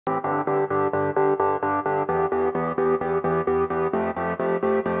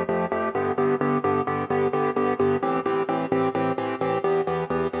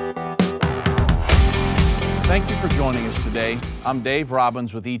Thank you for joining us today. I'm Dave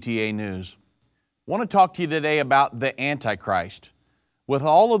Robbins with ETA News. I want to talk to you today about the Antichrist. With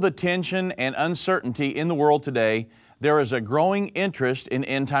all of the tension and uncertainty in the world today, there is a growing interest in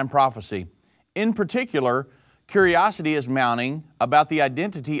end-time prophecy. In particular, curiosity is mounting about the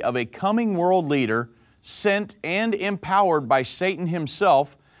identity of a coming world leader sent and empowered by Satan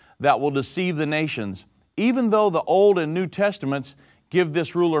himself that will deceive the nations. Even though the Old and New Testaments give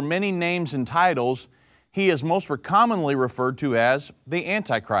this ruler many names and titles, he is most commonly referred to as the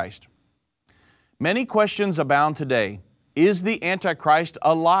Antichrist. Many questions abound today. Is the Antichrist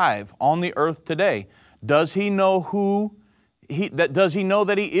alive on the earth today? Does he know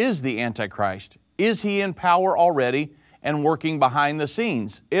that he is the Antichrist? Is he in power already and working behind the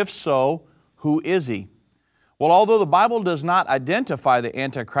scenes? If so, who is he? Well, although the Bible does not identify the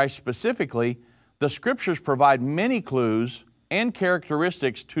Antichrist specifically, the Scriptures provide many clues and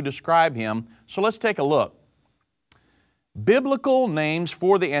characteristics to describe him. So let's take a look. Biblical names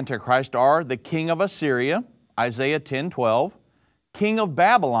for the Antichrist are the King of Assyria, Isaiah 10:12, King of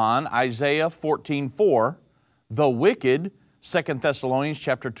Babylon, Isaiah 14:4, the wicked, 2 Thessalonians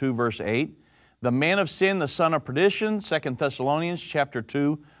chapter 2, verse 8, the man of sin, the son of perdition, 2 Thessalonians chapter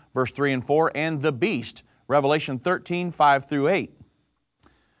 2, verse 3 and 4, and the beast, Revelation 13:5 through 8.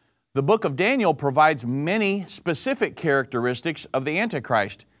 The book of Daniel provides many specific characteristics of the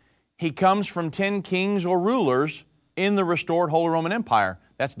Antichrist. He comes from 10 kings or rulers in the restored Holy Roman Empire.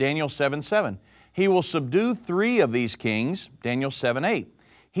 That's Daniel 7:7. He will subdue 3 of these kings, Daniel 7:8.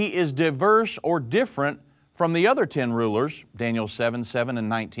 He is diverse or different from the other 10 rulers, Daniel 7:7 and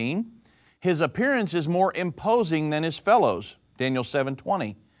 19. His appearance is more imposing than his fellows, Daniel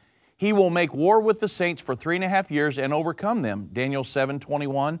 7:20. He will make war with the saints for 3.5 years and overcome them, Daniel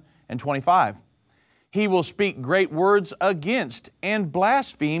 7:21 and 25. He will speak great words against and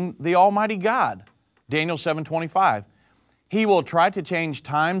blaspheme the Almighty God, Daniel 7:25. He will try to change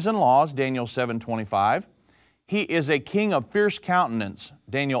times and laws, Daniel 7:25. He is a king of fierce countenance,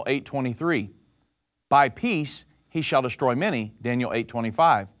 Daniel 8:23. By peace he shall destroy many, Daniel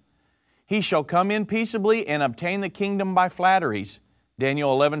 8:25. He shall come in peaceably and obtain the kingdom by flatteries,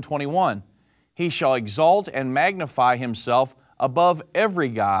 Daniel 11:21. He shall exalt and magnify himself above every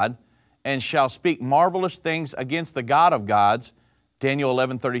god, and shall speak marvelous things against the God of gods, Daniel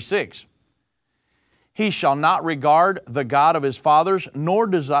 11:36. He shall not regard the God of his fathers, nor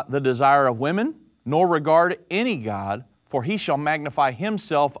the desire of women, nor regard any god, for he shall magnify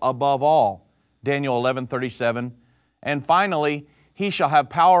himself above all, Daniel 11:37. And finally, he shall have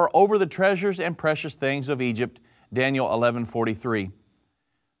power over the treasures and precious things of Egypt, Daniel 11:43.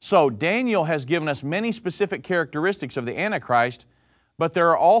 So Daniel has given us many specific characteristics of the Antichrist, but there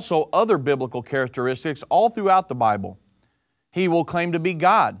are also other biblical characteristics all throughout the Bible. He will claim to be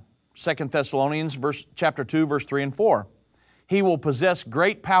God, 2 Thessalonians chapter 2, verse 3 and 4. He will possess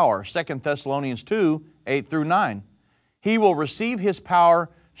great power, 2 Thessalonians 2, 8 through 9. He will receive his power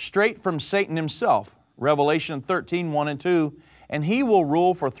straight from Satan himself, Revelation 13, 1 and 2, and he will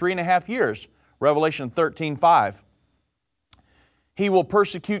rule for 3.5 years, Revelation 13:5. He will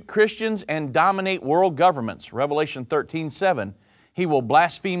persecute Christians and dominate world governments, Revelation 13:7. He will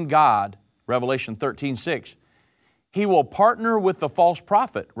blaspheme God, Revelation 13:6. He will partner with the false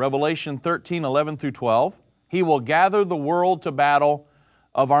prophet, Revelation 13:11 through 12. He will gather the world to battle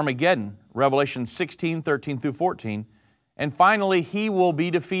of Armageddon, Revelation 16:13 through 14. And finally, he will be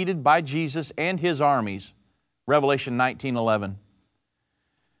defeated by Jesus and his armies, Revelation 19:11.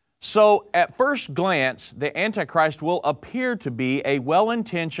 So, at first glance, the Antichrist will appear to be a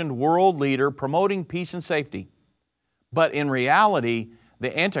well-intentioned world leader promoting peace and safety. But in reality,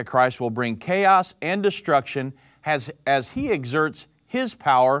 the Antichrist will bring chaos and destruction as he exerts his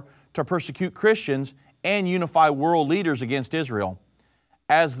power to persecute Christians and unify world leaders against Israel.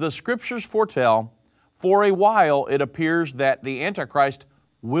 As the Scriptures foretell, for a while it appears that the Antichrist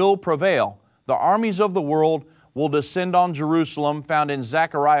will prevail. The armies of the world will descend on Jerusalem, found in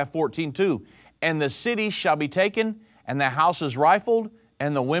Zechariah 14:2. And the city shall be taken, and the houses rifled,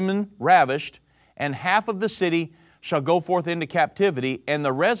 and the women ravished, and half of the city shall go forth into captivity, and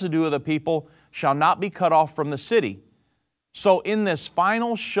the residue of the people shall not be cut off from the city. So in this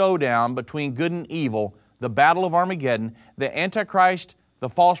final showdown between good and evil, the battle of Armageddon, the Antichrist, the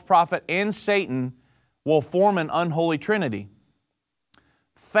false prophet, and Satan will form an unholy trinity.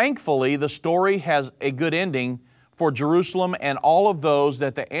 Thankfully, the story has a good ending for Jerusalem and all of those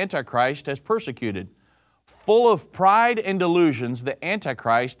that the Antichrist has persecuted. Full of pride and delusions, the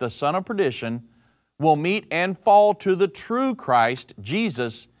Antichrist, the son of perdition, will meet and fall to the true Christ,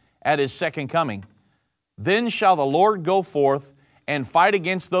 Jesus, at His second coming. Then shall the Lord go forth and fight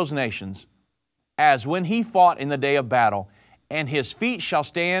against those nations. as when he fought in the day of battle. And his feet shall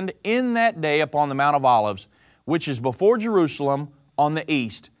stand in that day upon the Mount of Olives, which is before Jerusalem on the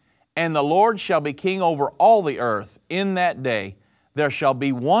east. And the Lord shall be king over all the earth. In that day there shall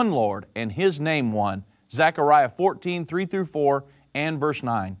be one Lord, and his name one. Zechariah 14, 3-4, and verse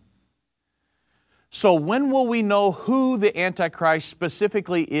 9. So when will we know who the Antichrist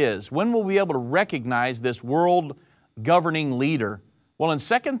specifically is? When will we be able to recognize this world governing leader? Well, in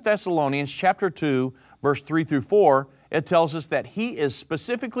 2 Thessalonians chapter 2, verse 3-4, it tells us that he is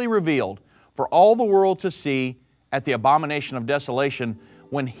specifically revealed for all the world to see at the abomination of desolation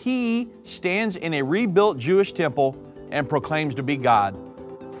when he stands in a rebuilt Jewish temple and proclaims to be God.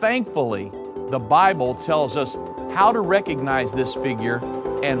 Thankfully, the Bible tells us how to recognize this figure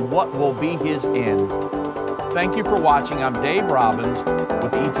and what will be his end. Thank you for watching. I'm Dave Robbins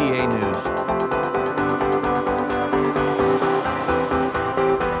with ETA News.